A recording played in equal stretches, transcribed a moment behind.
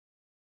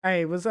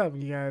Hey, what's up,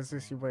 you guys?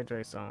 It's your boy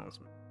Dre Songs.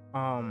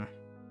 Um,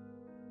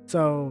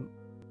 so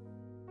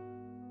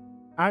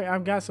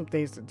I've got some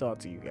things to talk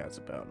to you guys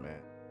about, man.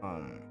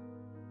 Um,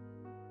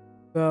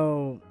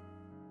 so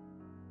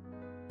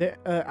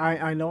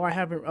I know I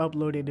haven't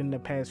uploaded in the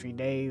past few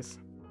days,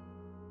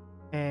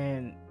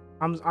 and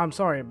I'm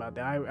sorry about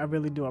that. I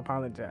really do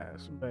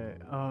apologize, but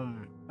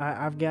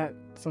I've got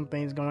some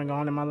things going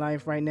on in my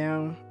life right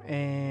now,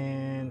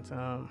 and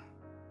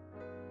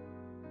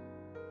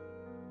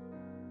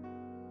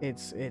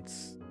it's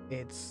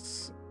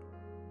it's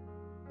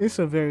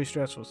a very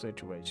stressful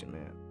situation,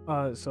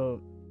 man.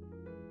 So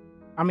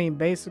I mean,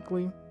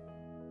 basically,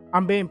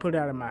 I'm being put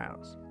out of my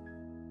house.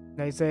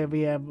 They say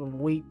we have a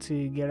week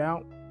to get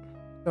out.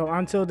 So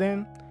until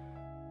then,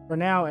 for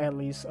now at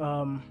least,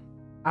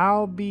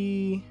 I'll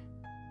be,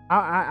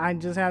 I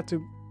just have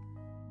to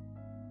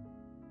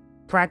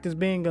practice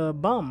being a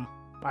bum,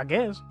 I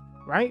guess,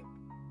 right?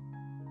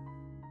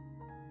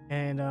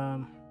 And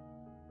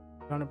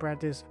gonna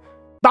practice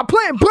by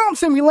playing Bum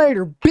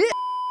Simulator, bitch.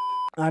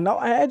 I know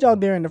I had y'all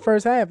there in the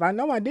first half. I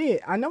know I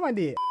did.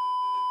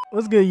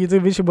 What's good,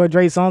 YouTube? It's your boy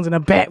Dre Songs, and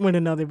I'm back with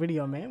another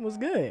video, man. What's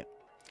good?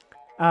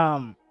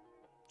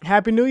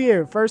 Happy New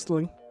Year,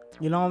 firstly.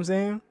 You know what I'm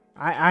saying?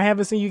 I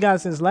haven't seen you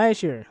guys since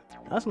last year.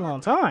 That's a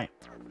long time.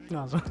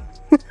 No,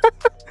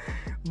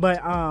 but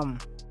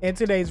in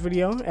today's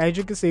video, as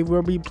you can see,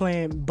 we'll be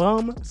playing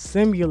Bum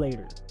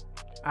Simulator.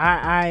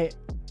 I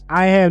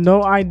have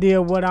no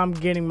idea what I'm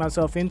getting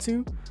myself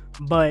into,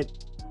 but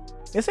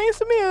it seems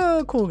to be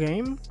a cool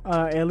game,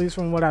 at least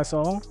from what I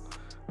saw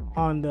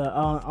on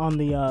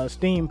the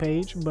Steam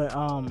page. But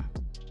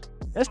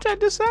let's check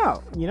this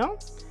out, you know.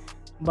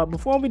 But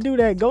before we do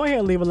that, go ahead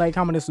and leave a like,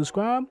 comment, and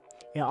subscribe,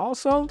 and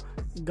also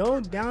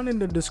go down in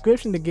the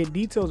description to get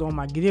details on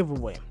my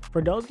giveaway.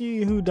 For those of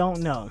you who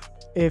don't know,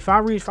 if I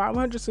reach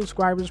 500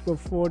 subscribers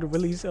before the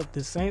release of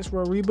the Saints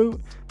Row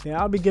reboot, then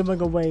I'll be giving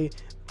away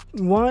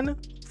one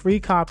free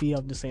copy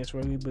of the Saints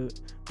Row reboot,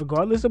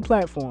 regardless of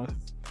platform,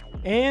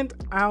 and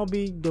I'll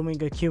be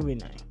doing a Q&A.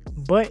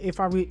 But if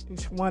I reach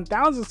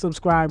 1,000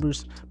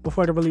 subscribers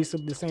before the release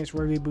of the Saints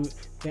Row reboot,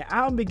 then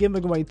I'll be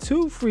giving away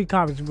 2 free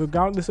copies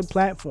regardless of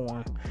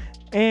platform,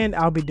 and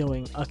I'll be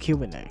doing a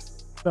Q&A.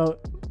 So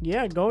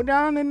yeah, go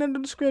down in the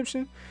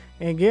description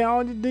and get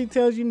all the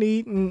details you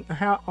need and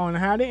on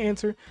how to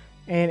enter,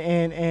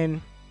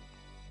 and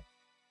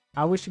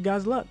I wish you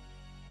guys luck.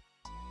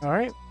 All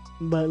right,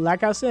 but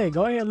like I said,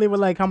 go ahead and leave a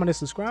like, comment, and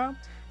subscribe.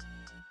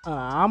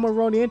 I'm gonna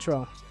roll the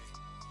intro,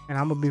 and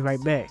I'm gonna be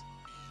right back.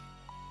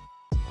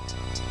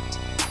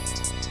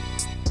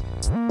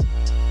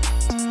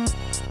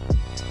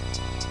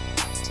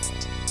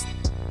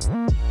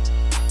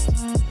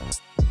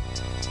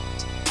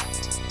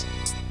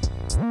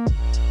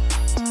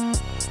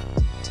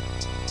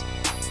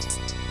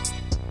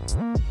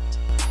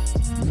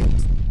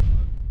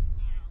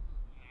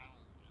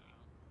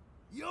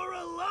 You're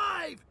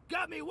alive!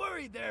 Got me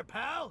worried there,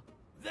 pal.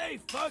 They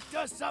fucked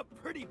us up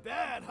pretty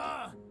bad,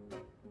 huh?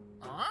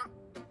 Huh?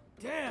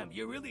 Damn,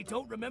 you really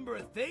don't remember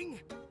a thing?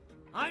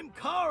 I'm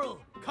Carl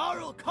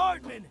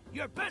Cardman,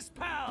 your best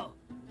pal.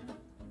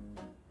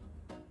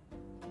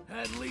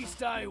 At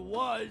least I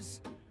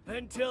was,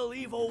 until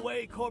Evil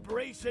Way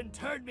Corporation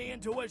turned me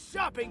into a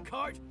shopping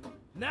cart.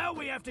 Now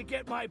we have to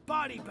get my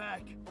body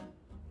back.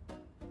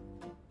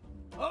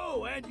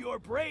 Oh, and your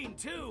brain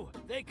too.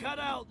 They cut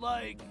out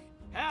like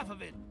half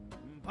of it,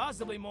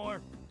 possibly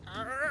more.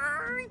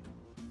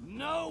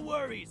 No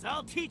worries,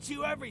 I'll teach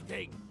you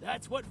everything.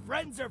 That's what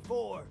friends are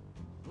for.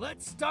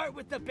 Let's start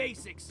with the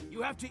basics.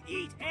 You have to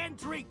eat and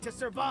drink to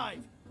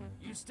survive.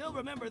 You still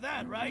remember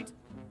that, right?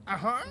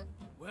 Uh-huh.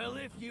 Well,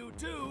 if you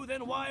do,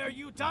 then why are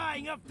you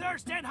dying of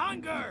thirst and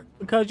hunger?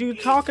 Because you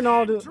talking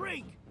all the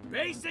drink.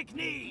 Basic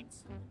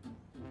needs.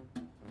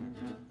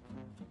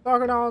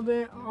 Talking all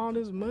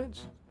this much.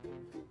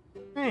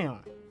 Damn.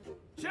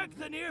 Check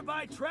the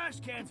nearby trash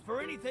cans for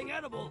anything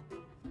edible.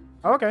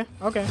 Okay.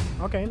 Let's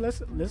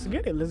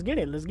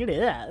get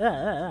it.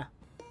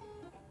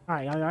 All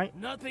right.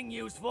 Nothing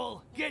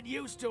useful. Get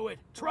used to it.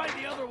 Try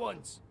the other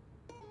ones.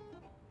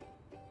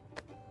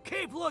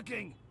 Keep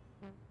looking.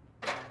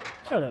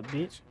 Shut up,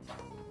 bitch.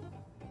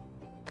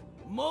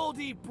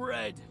 Moldy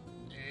bread.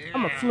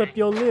 I'm gonna flip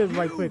your lid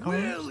right quick, You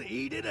homie. will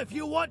eat it if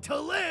you want to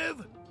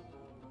live.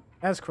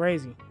 That's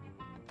crazy.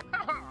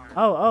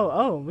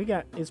 Oh, we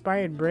got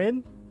inspired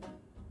bread.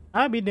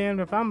 I'll be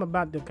damned if I'm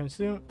about to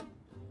consume.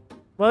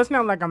 Well, it's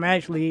not like I'm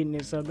actually eating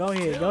it, so go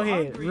ahead,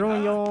 Hungry, ruin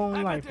huh? your own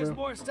I life, bet there's bro.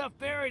 more stuff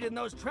buried in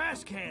those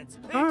trash cans.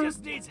 It Huh?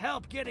 just needs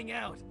help getting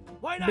out.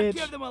 Why not Bitch.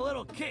 give them a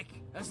little kick?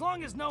 As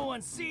long as no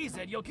one sees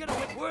it, you'll get away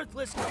with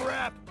worthless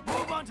crap.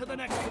 Move on to the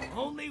next one.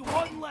 Only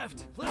one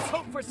left. Let's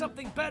hope for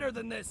something better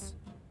than this.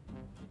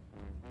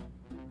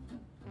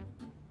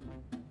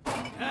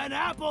 An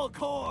apple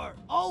core.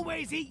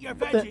 Always eat your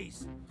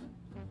veggies.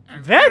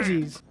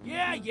 Veggies?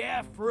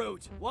 Yeah,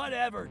 fruit.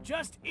 Whatever.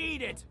 Just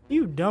eat it.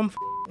 You dumb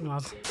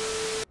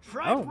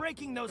Try Oh.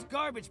 breaking those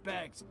garbage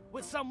bags.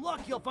 With some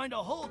luck, you'll find a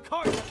whole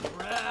cart of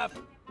crap.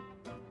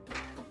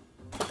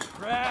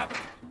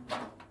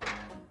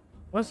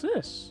 What's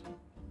this?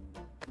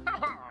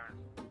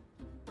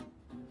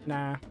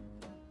 Nah.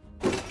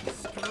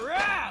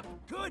 Scrap!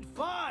 Good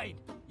find!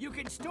 You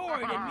can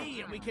store it in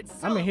me and we can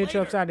sell I'm gonna it hit you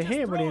later. upside the Just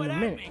head with it throw in a at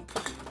minute. me.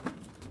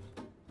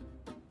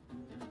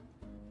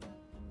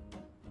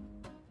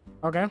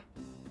 Okay.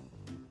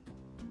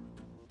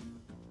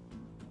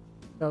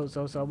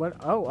 So what?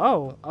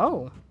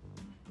 Oh.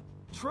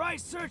 Try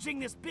searching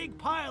this big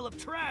pile of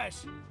trash.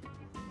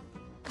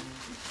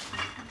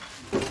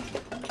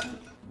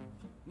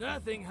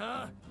 Nothing,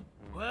 huh?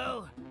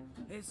 Well,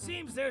 it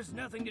seems there's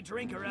nothing to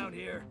drink around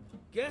here.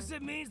 Guess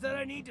it means that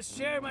I need to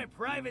share my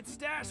private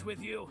stash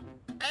with you.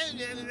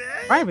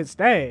 Private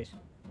stash.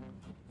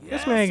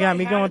 This man got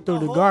me I had going it through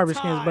the whole garbage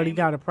cans, but he time.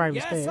 got a private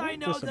Yes, stash. I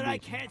know Just a that I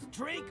bitch. can't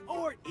drink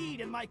or eat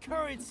in my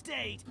current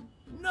state.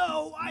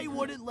 No, I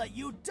wouldn't let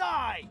you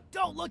die.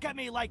 Don't look at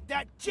me like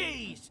that.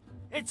 Jeez.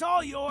 It's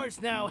all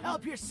yours now.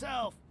 Help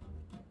yourself.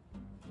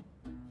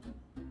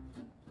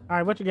 All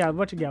right, what you got?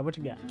 What you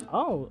got?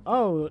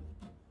 Oh.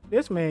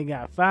 This man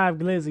got 5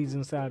 glizzies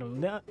inside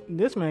him.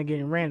 This man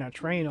getting ran a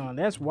train on.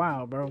 That's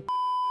wild, bro.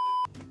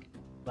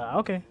 But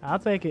okay, I'll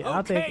take it.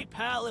 I'll take Okay, it.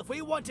 pal, if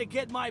we want to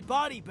get my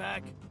body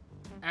back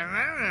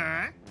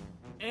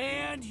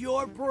and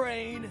your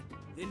brain,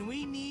 then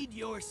we need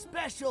your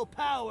special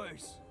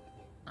powers.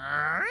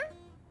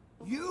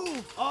 You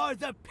are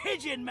the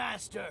Pigeon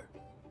Master.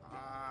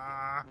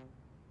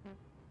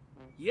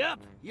 Yep,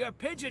 your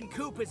pigeon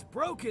coop is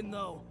broken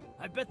though.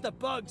 I bet the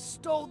bugs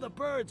stole the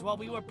birds while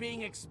we were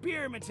being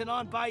experimented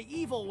on by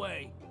Evil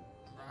Way.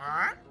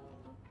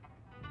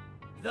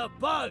 The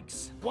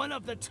Bugs, one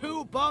of the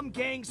 2 bum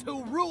gangs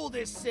who rule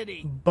this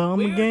city. Bum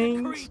We're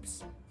gangs? the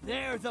creeps,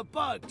 they're the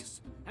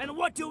bugs. And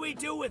what do we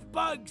do with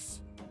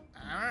bugs?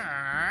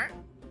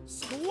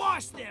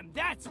 Squash them,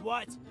 that's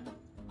what.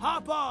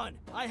 Hop on,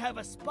 I have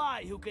a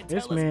spy who can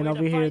This tell us man where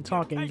over to here find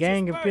talking your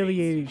gang precious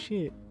affiliated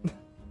shit.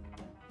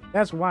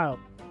 That's wild.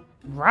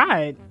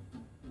 Right.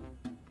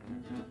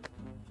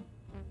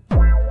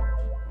 birdies.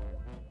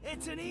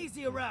 It's an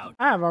easy route.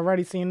 I have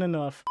already seen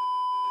enough.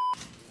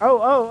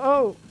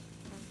 Oh.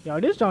 Yo,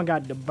 this joint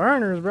got the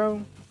burners,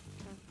 bro.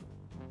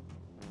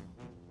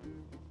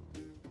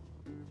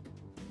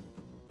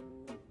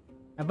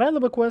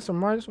 Available quest from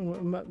March.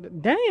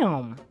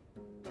 Damn.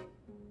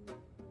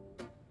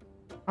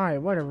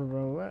 Alright, whatever,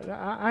 bro.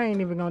 I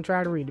ain't even gonna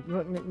try to read it.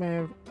 Look,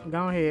 man,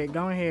 go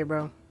ahead,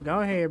 bro. Go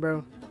ahead,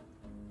 bro.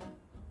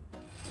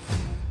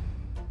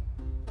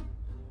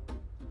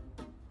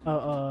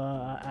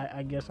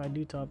 I guess I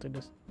do talk to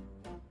this.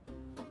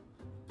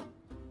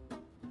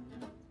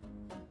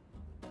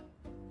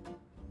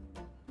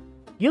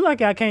 You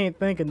like I can't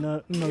think of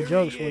no Here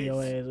jokes he for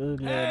your is. ass,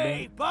 ugly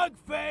Hey, ass, bug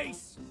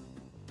face!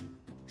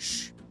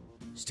 Shh.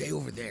 Stay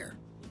over there.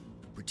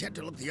 Pretend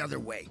to look the other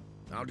way.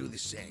 I'll do the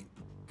same.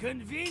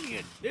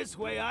 Convenient. This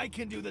way I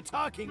can do the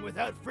talking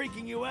without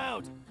freaking you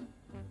out.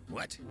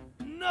 What?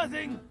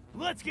 Nothing.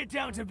 Let's get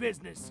down to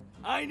business.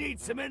 I need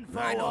some info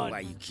I know on...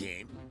 why you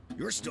came.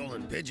 Your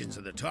stolen pigeons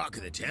are the talk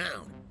of the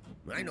town.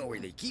 I know where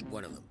they keep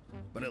one of them,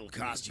 but it'll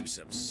cost you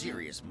some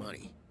serious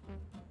money.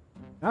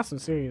 That's some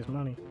serious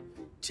money.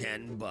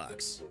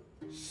 $10.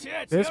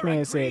 Shit, This you're a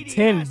man said greedy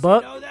 10 ass,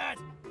 bucks. You know that?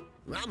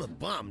 I'm a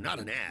bum, not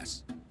an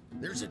ass.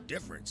 There's a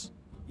difference.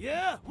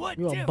 Yeah? What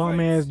You a difference? bum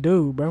ass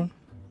dude, bro.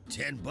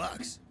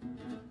 $10.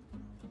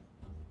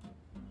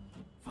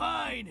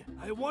 Fine.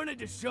 I wanted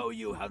to show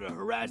you how to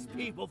harass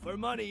people for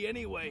money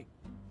anyway.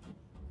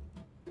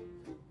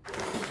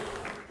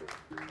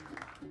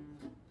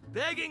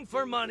 Begging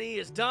for money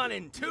is done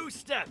in 2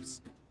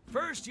 steps.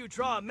 First, you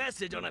draw a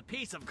message on a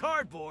piece of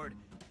cardboard.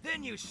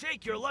 Then you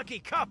shake your lucky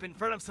cup in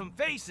front of some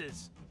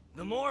faces.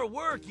 The more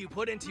work you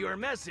put into your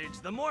message,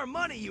 the more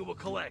money you will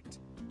collect.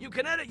 You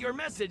can edit your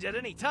message at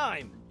any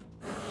time.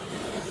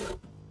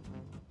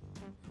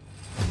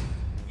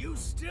 You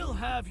still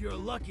have your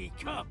lucky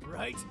cup,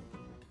 right?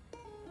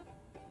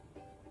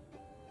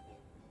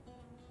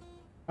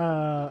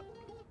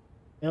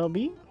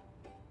 LB?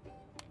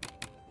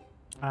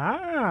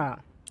 Ah.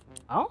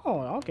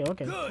 Oh, okay.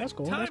 Good. That's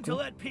cool. Time That's to cool.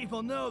 let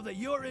people know that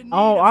you're in need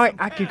Oh, of some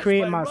I can cash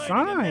create by my writing a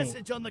sign.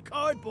 message on the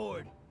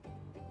cardboard.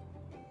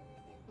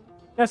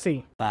 Let's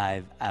see.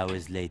 5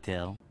 hours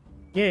later.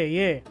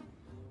 Yeah.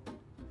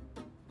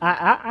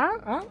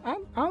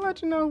 I'll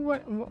let you know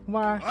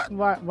why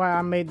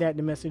I made that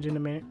the message in a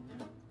minute.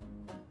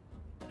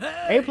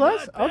 Hey, A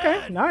plus? not Okay,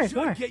 bad. nice,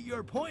 Should nice. get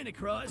your point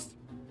across.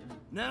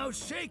 Now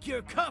shake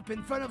your cup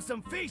in front of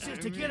some faces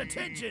to get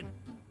attention.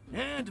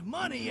 And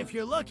money if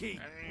you're lucky.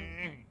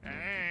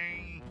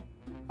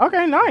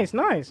 Okay, nice.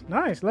 Let's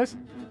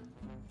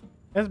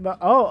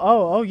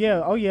oh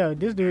yeah.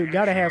 This dude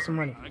gotta have some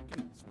money.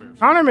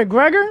 Conor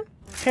McGregor?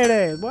 Head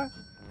ass, boy.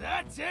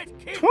 That's it.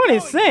 Keep 20 going,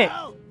 cent.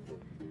 pal.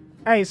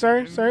 Hey,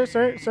 sir.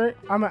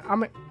 I'm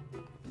a.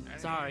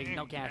 Sorry,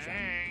 no cash out.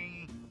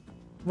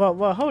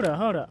 Well, hold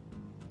up,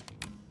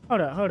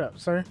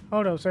 sir.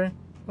 Hold up, sir.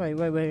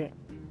 Wait.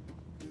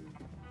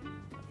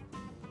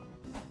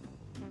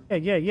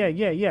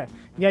 Yeah.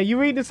 Yeah, you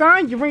read the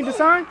sign?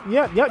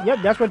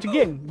 Yep. That's what you're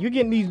getting. You're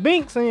getting these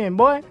binks in,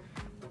 boy.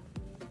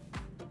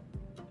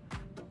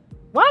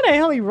 Why the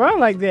hell he run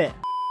like that?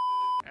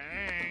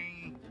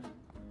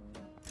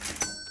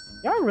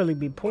 Y'all really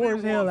be poor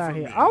as hell out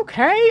here.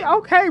 Okay,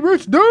 okay,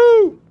 rich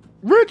dude.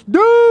 Rich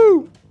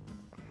dude.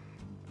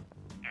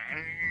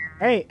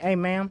 Hey, hey,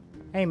 ma'am.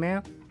 Hey,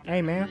 ma'am.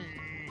 Hey, ma'am.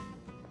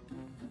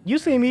 You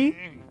see me?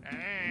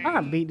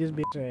 I beat this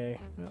bitch ass.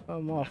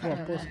 I'm off for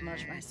a pussy.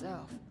 Much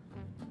myself.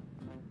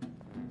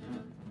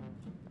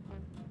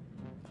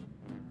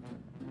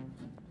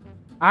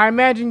 I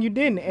imagine you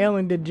didn't,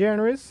 Ellen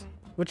DeGeneres,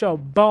 with your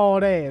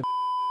bald ass.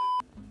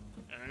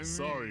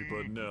 Sorry,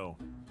 but no.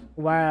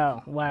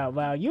 Wow, wow,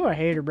 wow. You a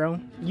hater, bro.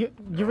 You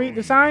read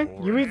the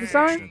sign? You read the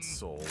sign?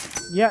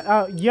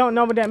 Yeah, you don't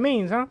know what that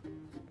means, huh?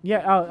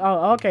 Yeah,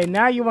 oh, okay.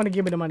 Now you want to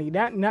give me the money.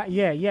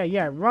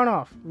 Yeah. Run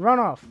off,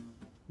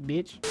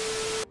 bitch.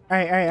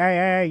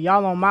 Hey,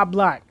 y'all on my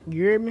block.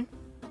 You hear me?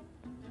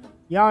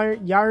 Y'all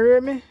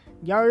heard me?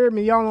 Y'all heard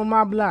me? Y'all on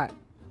my block.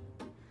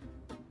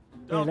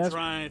 Don't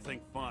try anything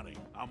funny.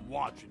 I'm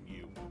watching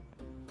you.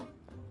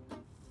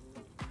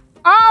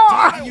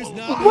 Oh!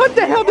 What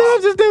the hell did I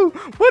just do?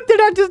 What did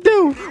I just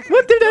do?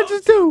 What did I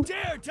just do?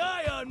 Dare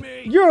die on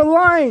me! You're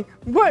lying.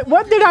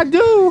 What did I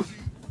do?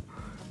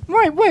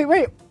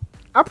 Wait.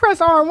 I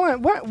pressed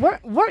R1.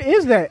 What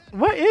is that?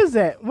 What is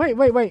that?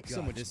 Wait.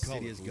 Someone just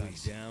called the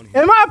police down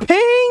here. Am I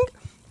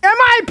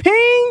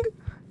ping?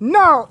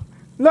 No.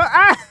 Look,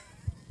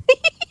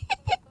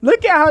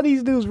 look at how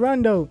these dudes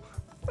run though.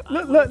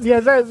 Look.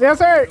 Yes,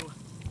 sir.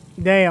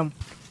 Damn.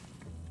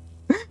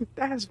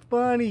 That's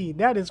funny.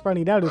 That is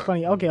funny.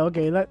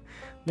 Okay.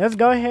 Let's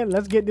go ahead.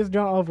 Let's get this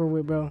jump over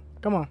with, bro.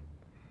 Come on.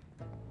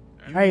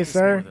 Hey,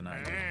 sir.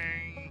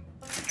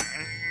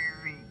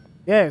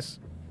 Yes.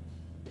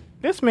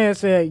 This man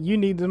said you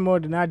need this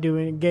more than I do,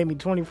 and it gave me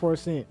 24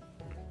 cents.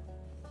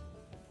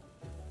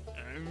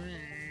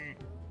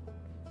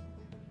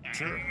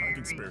 Sure, I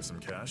can spare some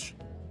cash.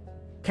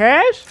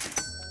 Cash?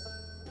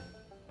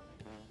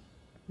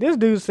 This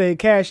dude said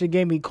cash and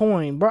gave me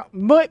coin, bro.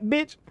 But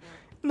bitch,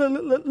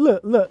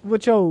 look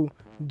with your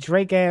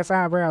Drake ass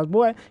eyebrows,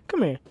 boy.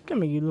 Come here,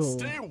 you little.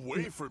 Stay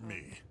away from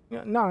me.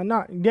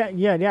 No.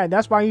 Yeah.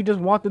 That's why you just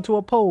walked into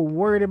a pole,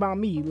 worried about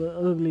me, you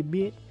little ugly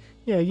bitch.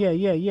 Yeah.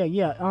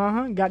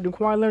 Got the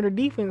Kawhi Leonard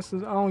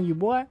defenses on you,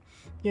 boy.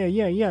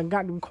 Yeah.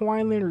 Got the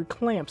Kawhi Leonard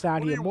clamps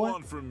out here, boy. What do you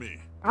want from me?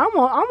 I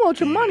want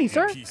your money,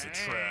 sir. Piece of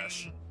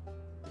trash.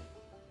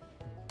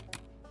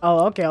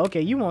 Oh,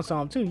 okay. You want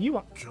some too? You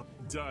want?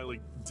 Dialing.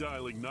 Yep.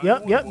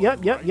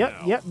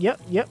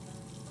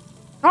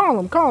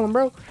 Call him,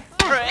 bro.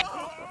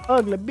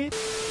 Ugly bitch.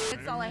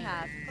 That's all I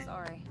have.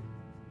 Sorry.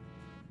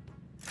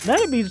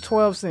 That'd be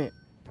 12 cents.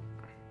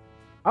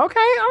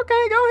 Okay,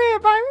 go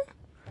ahead, baby.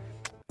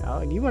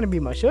 Oh, you want to be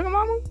my sugar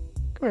mama?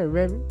 Come here,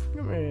 baby.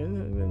 Come here,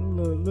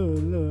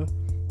 little.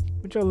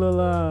 With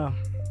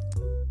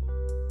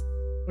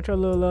your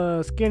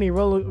little skinny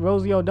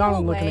Rosie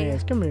O'Donnell looking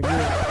ass. Come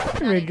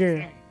here,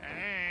 girl.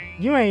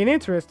 You ain't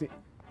interested.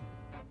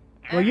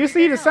 Well, you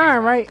see the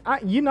sign, right? I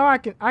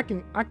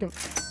can.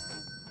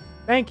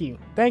 Thank you,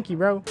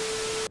 bro.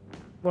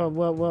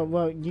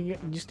 Well.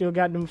 You still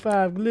got them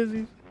 5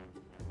 glizzies?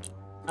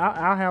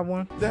 I'll have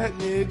one. That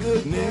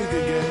nigga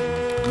gay.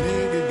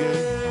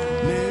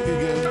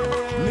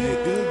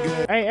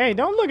 Hey,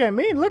 don't look at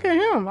me. Look at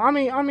him. I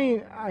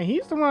mean,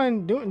 he's the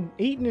one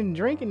eating and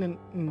drinking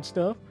and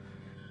stuff.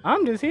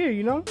 I'm just here,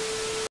 you know.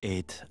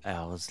 8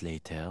 hours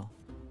later.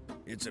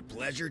 It's a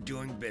pleasure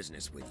doing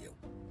business with you.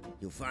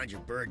 You'll find your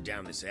bird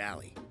down this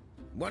alley.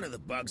 One of the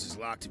bugs has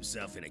locked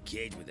himself in a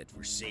cage with it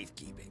for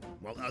safekeeping,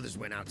 while others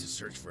went out to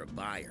search for a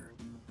buyer.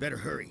 Better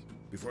hurry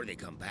before they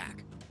come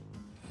back.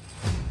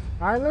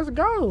 All right, let's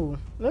go.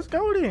 Let's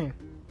go then.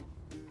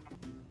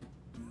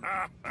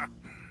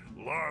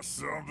 Lost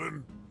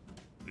something?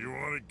 You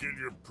want to get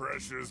your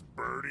precious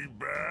birdie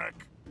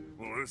back?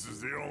 Well, this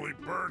is the only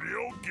bird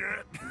you'll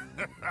get.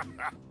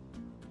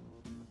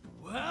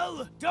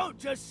 Well, don't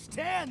just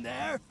stand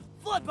there.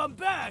 Flip him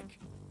back.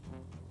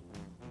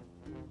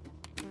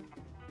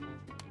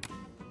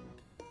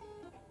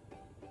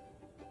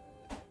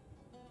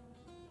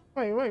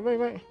 Wait.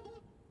 Okay.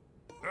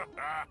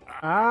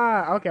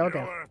 You'll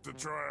have to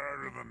try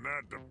harder than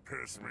that to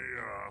piss me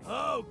off.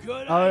 Oh,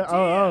 good idea.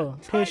 idea.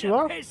 Piss you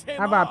off?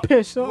 How about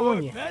piss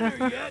on you?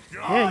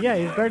 Yet, yeah,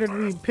 it's better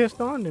to be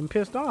pissed on than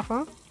pissed off,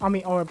 huh? I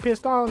mean, or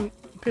pissed on,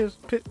 it's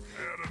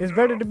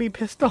better to be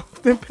pissed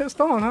off than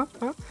pissed on,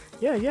 huh?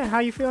 Yeah, how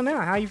you feel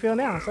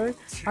now? Sir?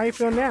 How you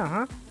feel now,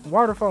 huh?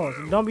 Waterfalls.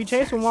 Don't be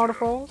chasing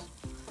waterfalls.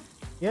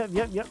 Yep.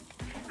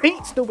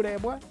 Beat, stupid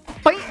ass boy.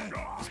 Beat,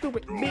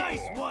 stupid bitch.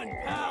 Nice one,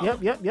 pal.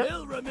 Yep.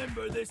 We'll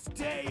remember this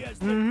day as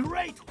the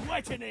Great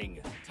Wettening.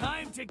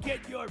 Time to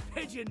get your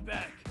pigeon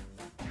back.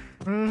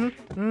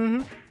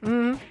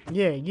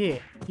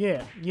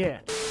 Yeah.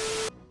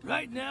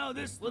 Right now,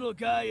 this little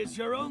guy is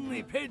your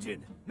only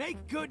pigeon.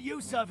 Make good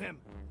use of him.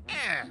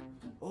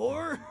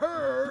 Or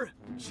her.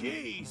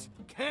 Jeez,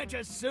 can't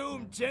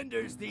assume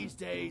genders these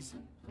days.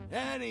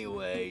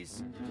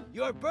 Anyways,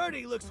 your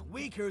birdie looks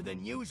weaker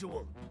than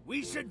usual.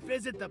 We should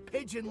visit the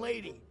pigeon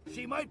lady.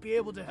 She might be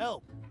able to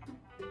help.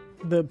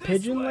 The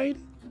pigeon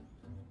lady?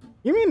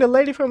 You mean the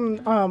lady from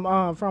Home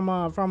Alone?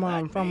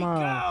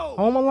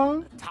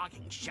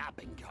 Talking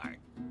shopping cart.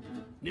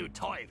 New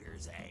toy of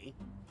yours, eh?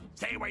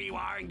 Stay where you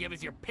are and give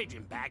us your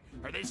pigeon back,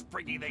 or this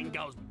freaky thing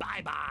goes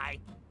bye-bye.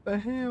 The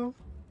hell?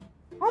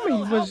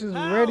 Homie was just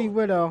ready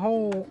with a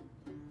whole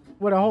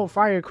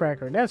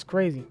firecracker. That's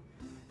crazy.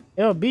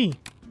 LB.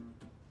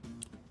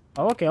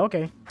 Okay,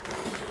 okay.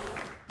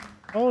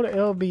 Oh, the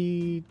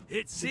LB.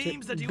 It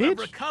seems that you bitch. have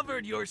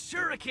recovered your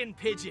shuriken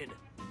pigeon.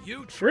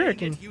 You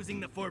trained it using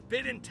the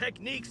forbidden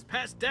techniques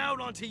passed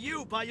down onto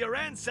you by your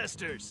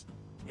ancestors.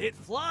 It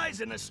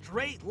flies in a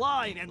straight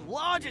line and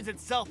lodges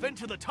itself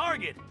into the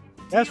target,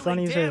 That's dealing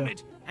funny as hell.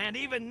 damage and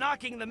even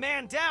knocking the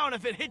man down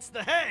if it hits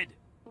the head.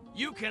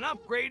 You can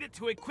upgrade it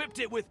to equip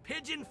it with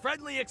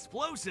pigeon-friendly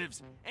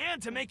explosives and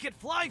to make it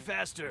fly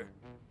faster.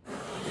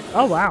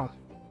 Oh wow.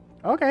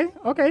 Okay,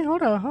 okay,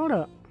 hold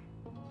up.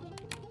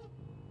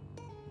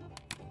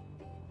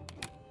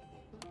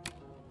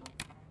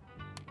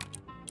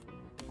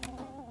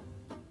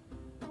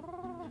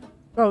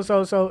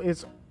 So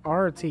it's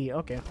RT.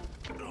 Okay.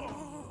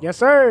 Yes,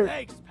 sir.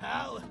 Thanks,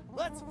 pal.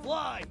 Let's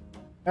fly.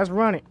 Let's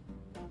run it.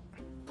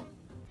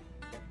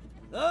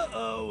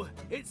 Uh-oh.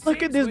 It Look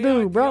seems at this we dude,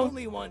 aren't bro. the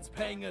only ones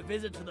paying a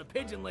visit to the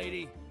pigeon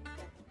lady.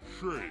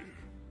 Shit,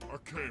 I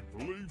can't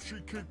believe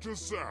she kicked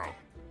us out.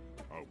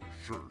 I was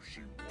sure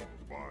she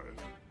wouldn't buy it.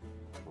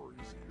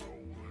 Crazy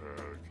old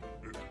hag.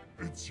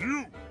 It's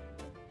you!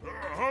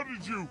 How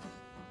did you...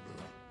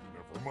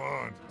 never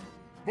mind.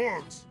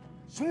 Bugs,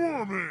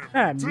 swarm in!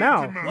 Ah, Take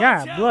no. him out. Yeah.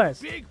 Watch out,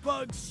 bless. Big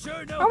bugs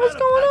sure know Oh, what's how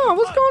to going pack a on?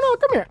 What's punch. going on?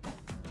 Come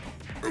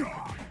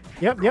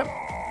here. Yep.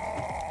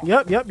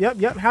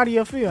 How do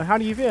you feel? How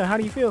do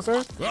you feel,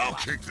 sir? I'll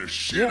kick the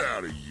shit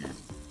out of you.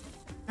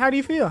 How do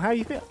you feel?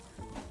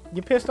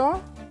 You pissed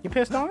off? You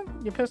pissed on?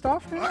 You pissed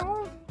off? Come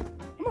on.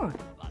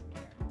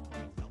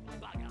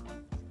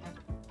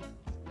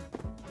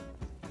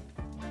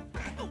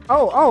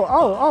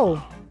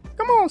 Oh.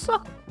 Come on,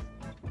 sucker.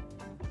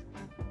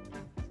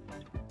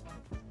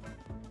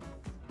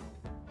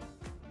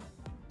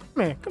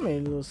 Come here,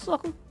 little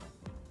sucker.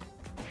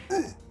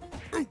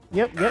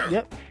 Yep.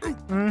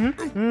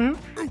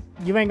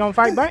 You ain't gonna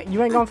fight back?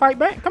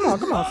 Come on,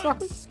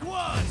 sucker.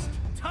 Squash!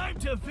 Time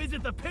to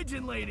visit the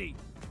pigeon lady.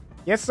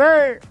 Yes,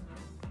 sir.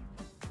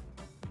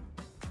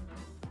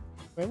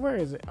 Wait, where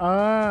is it?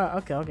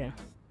 Okay.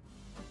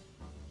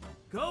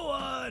 Go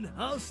on.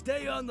 I'll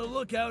stay on the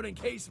lookout in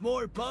case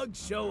more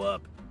bugs show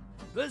up.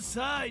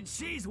 Besides,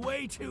 she's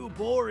way too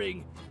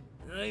boring.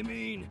 I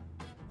mean,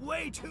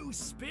 way too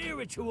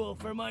spiritual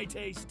for my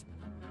taste.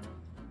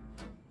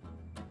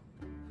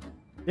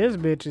 This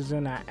bitch is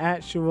in an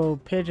actual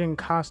pigeon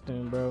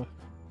costume, bro.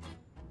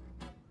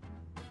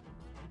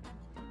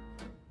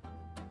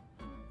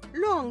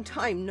 Long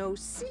time no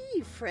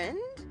see, friend.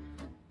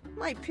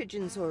 My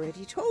pigeons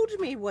already told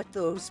me what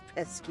those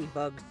pesky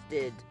bugs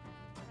did.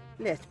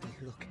 Let me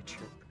look at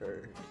your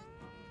bird.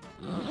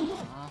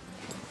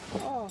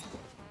 Oh,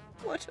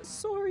 what a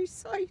sorry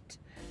sight.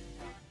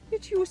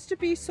 It used to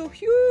be so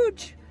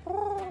huge.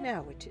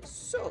 Now it is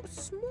so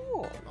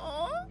small.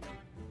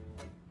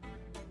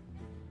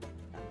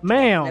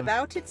 Ma'am.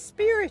 About its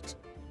spirit.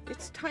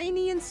 It's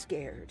tiny and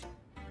scared.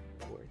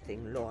 Poor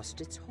thing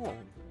lost its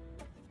home.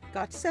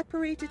 Got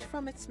separated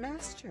from its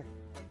master.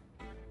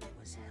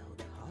 Was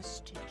held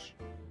hostage.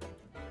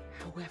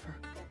 However,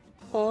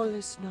 all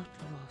is not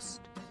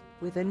lost.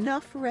 With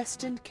enough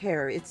rest and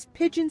care, its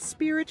pigeon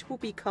spirit will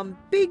become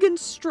big and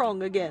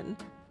strong again.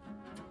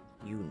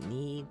 You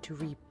need to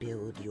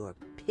rebuild your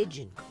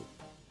pigeon coop.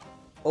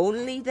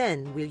 Only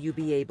then will you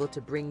be able to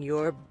bring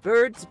your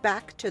birds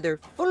back to their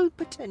full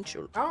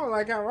potential. I don't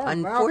like how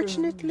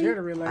Unfortunately,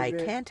 I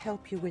that. can't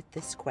help you with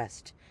this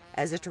quest,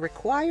 as it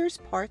requires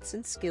parts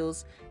and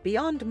skills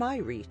beyond my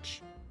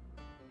reach.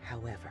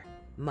 However,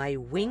 my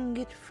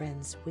winged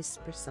friends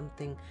whisper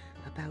something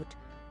about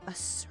a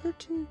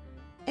certain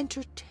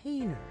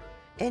entertainer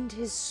and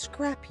his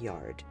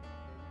scrapyard.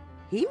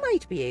 He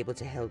might be able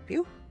to help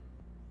you.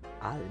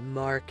 I'll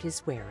mark his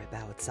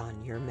whereabouts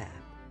on your map.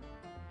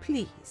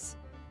 Please,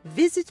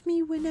 visit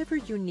me whenever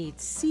you need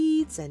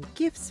seeds and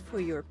gifts for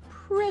your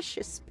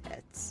precious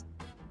pets.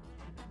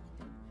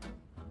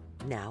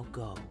 Now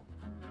go.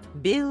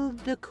 Build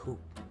the coop.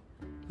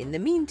 In the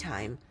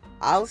meantime,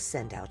 I'll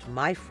send out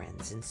my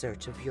friends in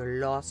search of your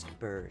lost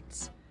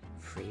birds,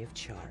 free of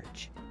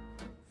charge,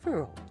 for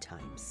old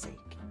time's sake.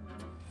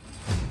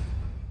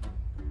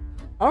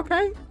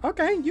 Okay,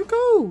 you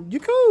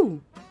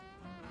cool.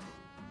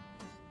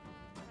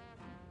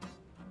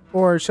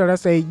 Or should I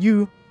say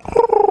you?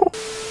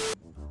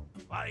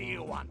 What do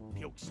you want,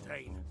 puke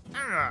stain?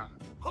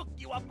 Hook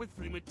you up with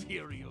free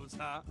materials,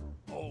 huh?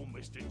 Oh,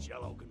 Mr.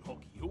 Jello can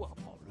hook you up,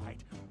 all right.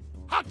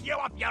 Hook you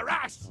up your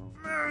ass!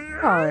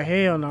 Oh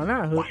hell no,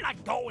 not hook. Why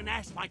not go and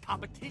ask my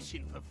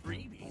competition for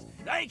freebies?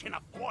 They can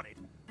afford it.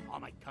 All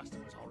my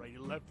customers already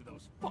left for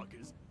those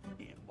fuckers.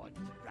 And one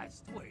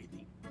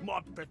trustworthy,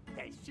 more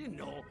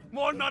professional,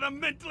 more not a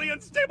mentally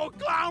unstable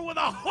clown with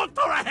a hook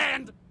for a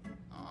hand.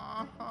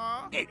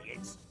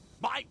 Idiots.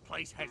 My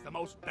place has the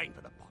most bang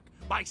for the buck.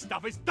 My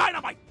stuff is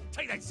dynamite!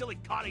 Take that silly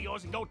card of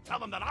yours and go tell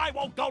them that I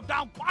won't go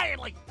down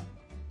quietly!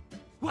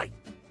 Wait!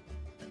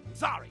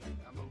 Sorry,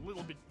 I'm a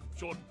little bit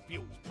short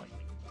fused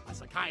lately. My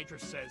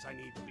psychiatrist says I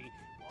need to be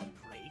more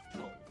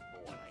grateful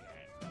for what I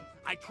have.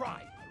 I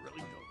try, I really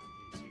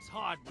do. It's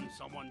hard when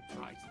someone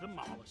tries to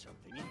demolish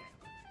everything you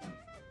have.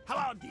 How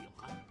about a deal,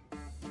 huh?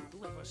 You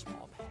deliver a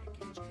small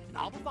package, and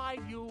I'll provide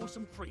you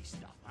some free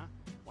stuff, huh?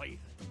 What do you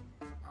think?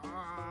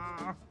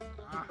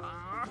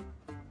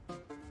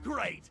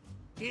 Great!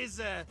 Here's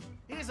a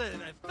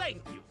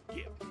thank you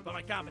gift for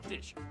my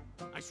competition.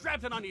 I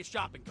strapped it on your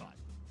shopping cart.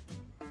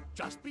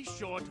 Just be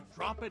sure to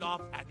drop it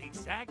off at the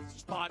exact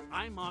spot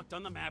I marked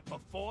on the map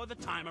before the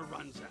timer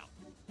runs out.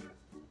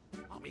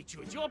 I'll meet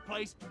you at your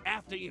place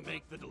after you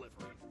make the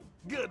delivery.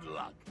 Good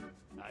luck.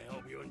 I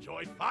hope you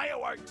enjoyed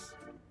fireworks.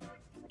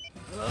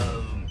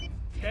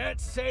 Can't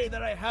say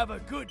that I have a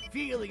good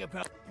feeling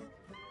about...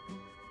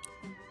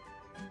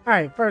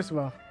 Alright, first of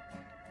all,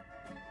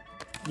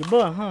 your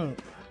boy home.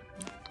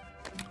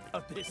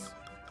 this.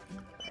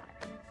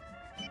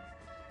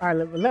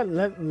 Alright,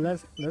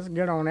 let's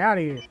get on out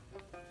of here.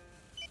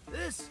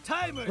 This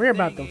timer We're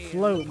about to thingy,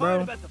 float, the part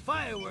bro. about the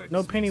fireworks No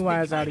makes me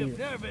Pennywise out kind of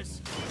here.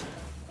 Nervous.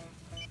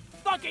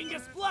 Fucking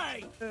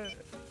display!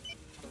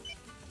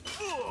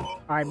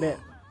 I bet.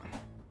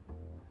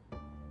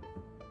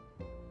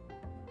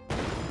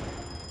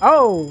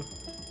 Oh!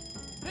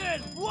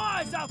 It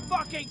was a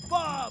fucking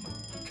bomb!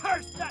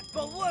 Curse that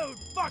balloon,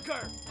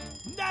 fucker!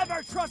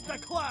 Never trust a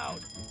cloud!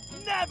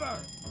 Never!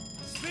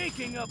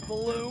 Speaking of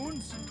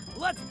balloons,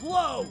 let's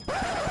blow!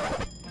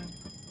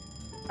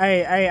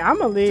 Hey, I'm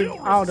gonna leave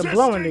all the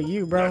blowing to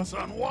you, bro. That's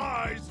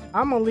unwise.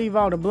 I'm gonna leave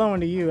all the blowing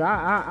to you.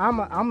 I'm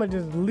gonna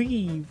just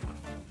leave.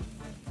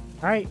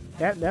 All right,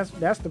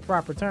 that's the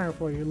proper term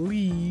for you.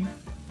 Leave,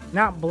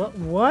 not blow.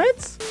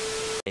 What?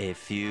 A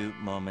few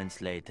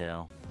moments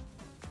later.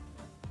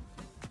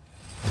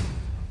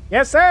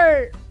 Yes,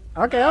 sir.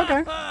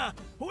 Okay.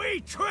 We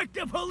tricked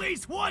the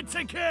police once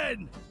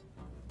again!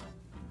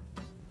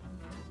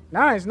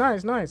 Nice. All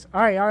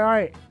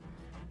right.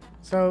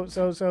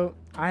 So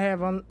I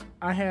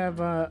have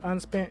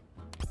unspent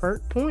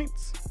perk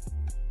points.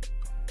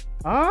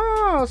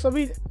 Oh, so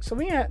we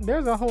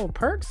there's a whole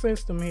perk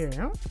system here,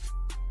 huh?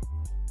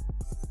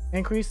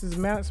 Increases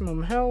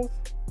maximum health,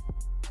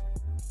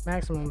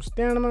 maximum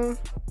stamina.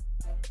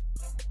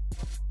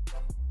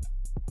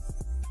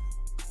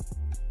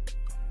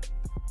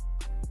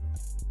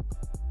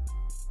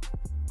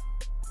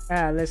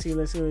 Let's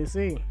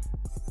see.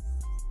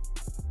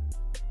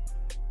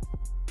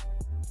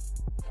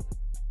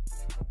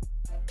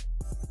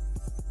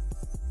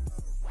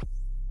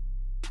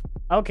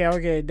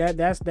 Okay,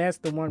 that's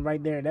the one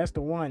right there. That's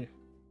the one.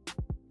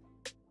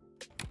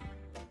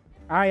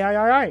 All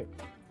right.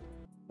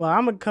 Well,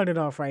 I'm gonna cut it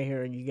off right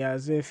here, you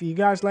guys. If you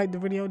guys like the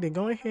video, then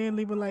go ahead and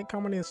leave a like,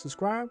 comment, and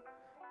subscribe.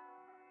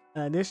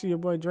 This is your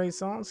boy Dre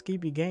Songs.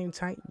 Keep your game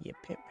tight, your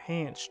pimp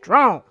hand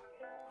strong.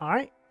 All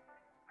right.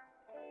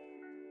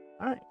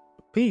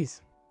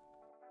 Peace.